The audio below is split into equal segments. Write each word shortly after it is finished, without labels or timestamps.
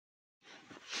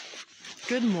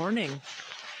Good morning.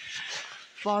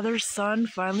 Father, Son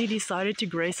finally decided to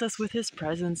grace us with his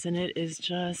presence, and it is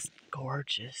just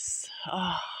gorgeous.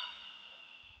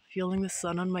 Feeling the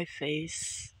sun on my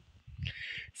face,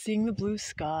 seeing the blue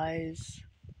skies,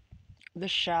 the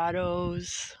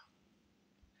shadows.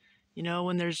 You know,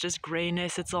 when there's just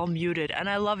grayness, it's all muted, and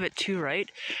I love it too, right?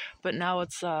 But now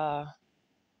it's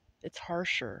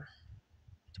harsher,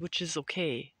 which is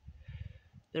okay.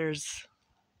 There's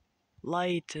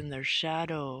light and there's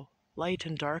shadow, light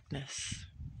and darkness.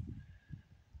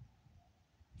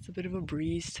 It's a bit of a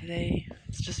breeze today.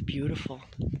 It's just beautiful.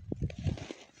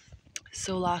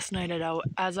 So last night,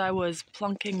 as I was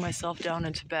plunking myself down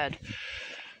into bed,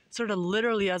 sort of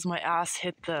literally as my ass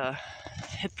hit the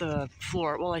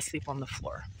floor, well, I sleep on the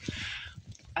floor,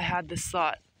 I had this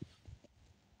thought,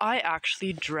 I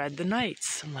actually dread the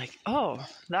nights. I'm like, oh,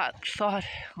 that thought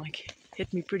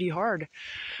hit me pretty hard.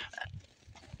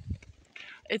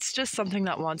 It's just something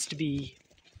that wants to be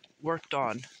worked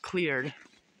on, cleared,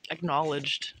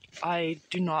 acknowledged. I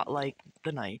do not like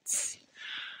the nights.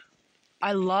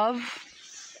 I love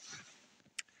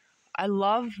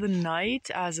the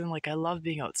night, as in I love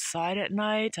being outside at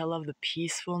night. I love the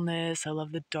peacefulness. I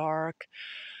love the dark.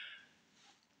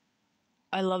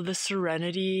 I love the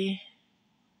serenity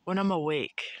when I'm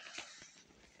awake.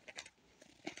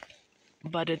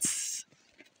 But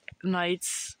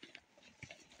nights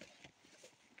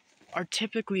are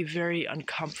typically very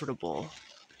uncomfortable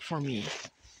for me.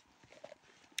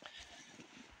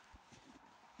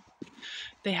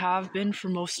 They have been for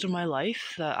most of my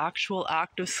life. The actual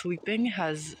act of sleeping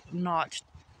has not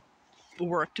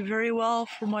worked very well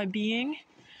for my being.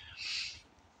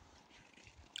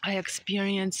 I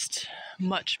experienced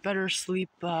much better sleep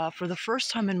for the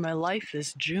first time in my life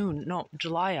this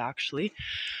July actually.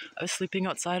 I was sleeping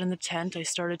outside in the tent. I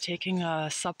started taking a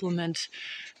supplement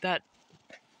that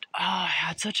I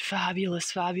had such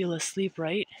fabulous sleep,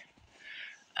 right?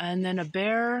 And then a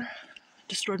bear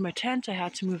destroyed my tent. I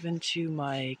had to move into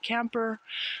my camper,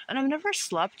 and I've never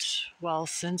slept well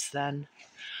since then.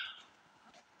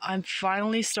 I'm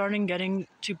finally getting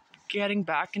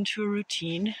back into a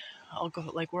routine. I'll go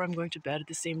where I'm going to bed at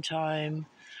the same time.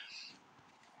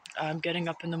 I'm getting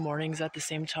up in the mornings at the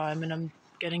same time, and I'm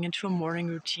getting into a morning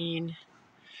routine.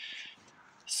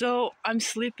 So I'm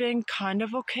sleeping kind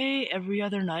of okay every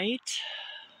other night,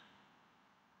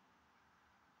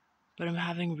 but I'm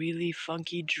having really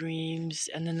funky dreams,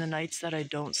 and then the nights that I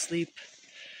don't sleep,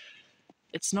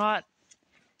 it's not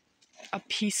a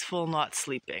peaceful not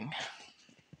sleeping,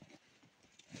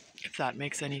 if that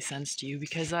makes any sense to you,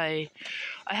 because I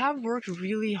have worked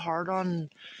really hard on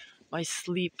my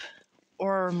sleep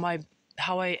or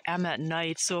how I am at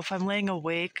night. So if I'm laying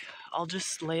awake, I'll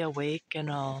just lay awake,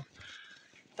 and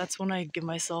that's when I give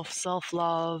myself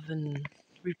self-love and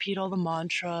repeat all the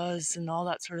mantras and all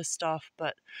that sort of stuff.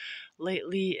 But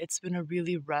lately, it's been a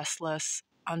really restless,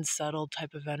 unsettled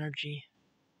type of energy.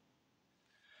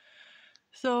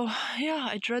 So, yeah,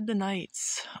 I dread the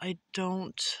nights. I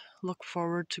don't look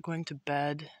forward to going to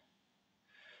bed.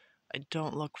 I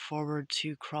don't look forward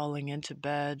to crawling into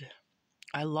bed.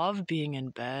 I love being in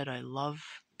bed. I love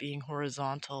being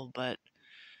horizontal, but,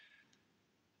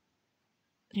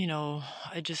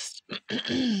 I just...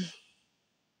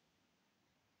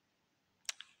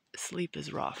 sleep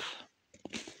is rough.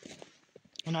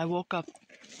 And I woke up...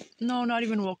 No, not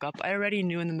even woke up. I already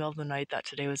knew in the middle of the night that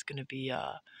today was going to be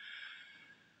a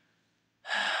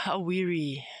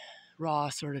weary, raw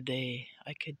sort of day.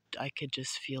 I could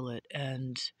just feel it,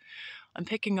 and I'm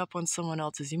picking up on someone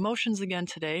else's emotions again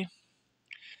today.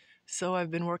 So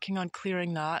I've been working on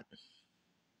clearing that.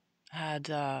 Had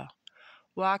a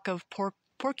whack of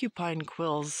porcupine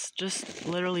quills just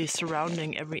literally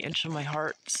surrounding every inch of my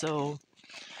heart. So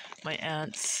my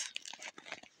aunts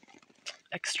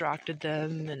extracted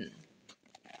them, and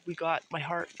we got my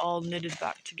heart all knitted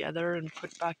back together and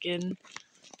put back in.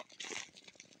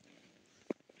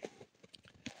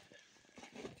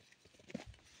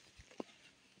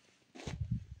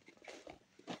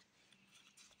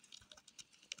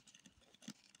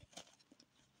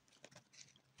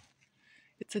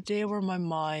 It's a day where my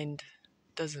mind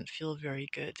doesn't feel very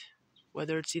good,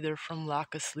 whether it's either from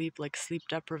lack of sleep, like sleep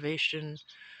deprivation,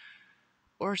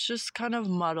 or it's just kind of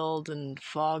muddled and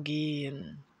foggy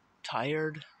and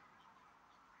tired.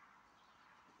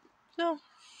 So,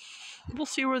 we'll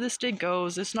see where this day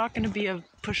goes. It's not going to be a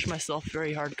push myself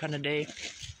very hard kind of day.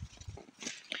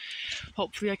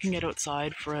 Hopefully I can get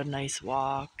outside for a nice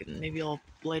walk, and maybe I'll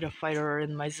light a fire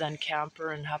in my Zen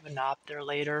camper and have a nap there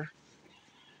later.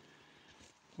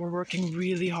 We're working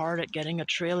really hard at getting a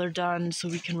trailer done so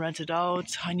we can rent it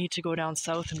out. I need to go down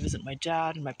south and visit my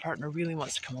dad, and my partner really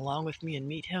wants to come along with me and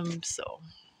meet him. So,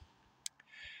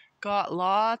 got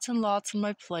lots and lots on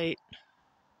my plate.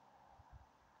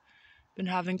 Been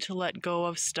having to let go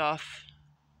of stuff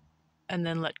and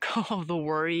then let go of the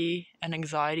worry and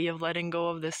anxiety of letting go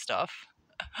of this stuff.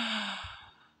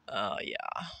 Yeah.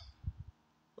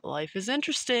 Life is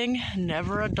interesting.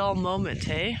 Never a dull moment,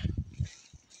 hey?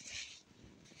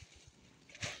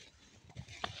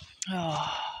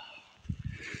 Oh.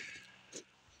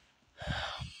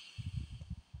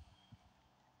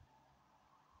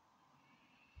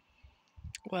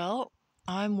 Well,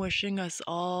 I'm wishing us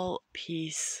all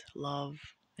peace, love,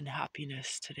 and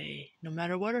happiness today, no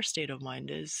matter what our state of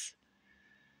mind is.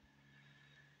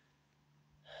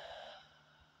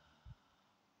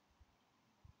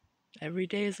 Every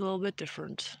day is a little bit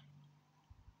different.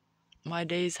 My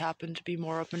days happen to be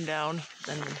more up and down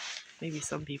than maybe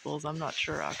some people's. I'm not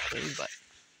sure actually, but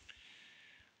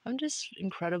I'm just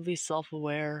incredibly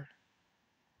self-aware.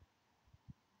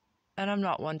 And I'm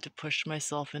not one to push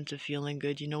myself into feeling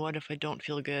good. You know what? If I don't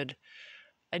feel good,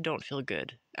 I don't feel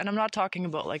good. And I'm not talking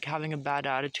about like having a bad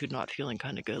attitude, not feeling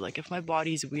kind of good. Like if my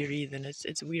body's weary, then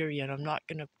it's weary, and I'm not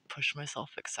going to push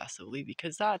myself excessively,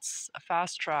 because that's a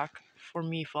fast track for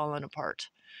me falling apart.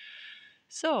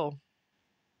 So,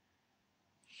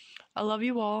 I love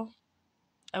you all.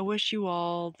 I wish you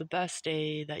all the best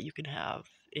day that you can have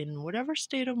in whatever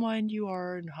state of mind you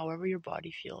are and however your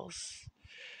body feels.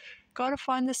 Gotta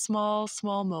find the small,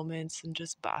 small moments and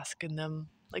just bask in them.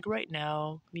 Like right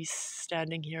now, me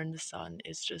standing here in the sun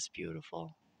is just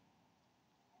beautiful.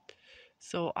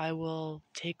 So I will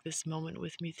take this moment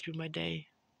with me through my day.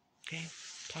 Okay,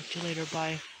 talk to you later.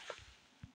 Bye.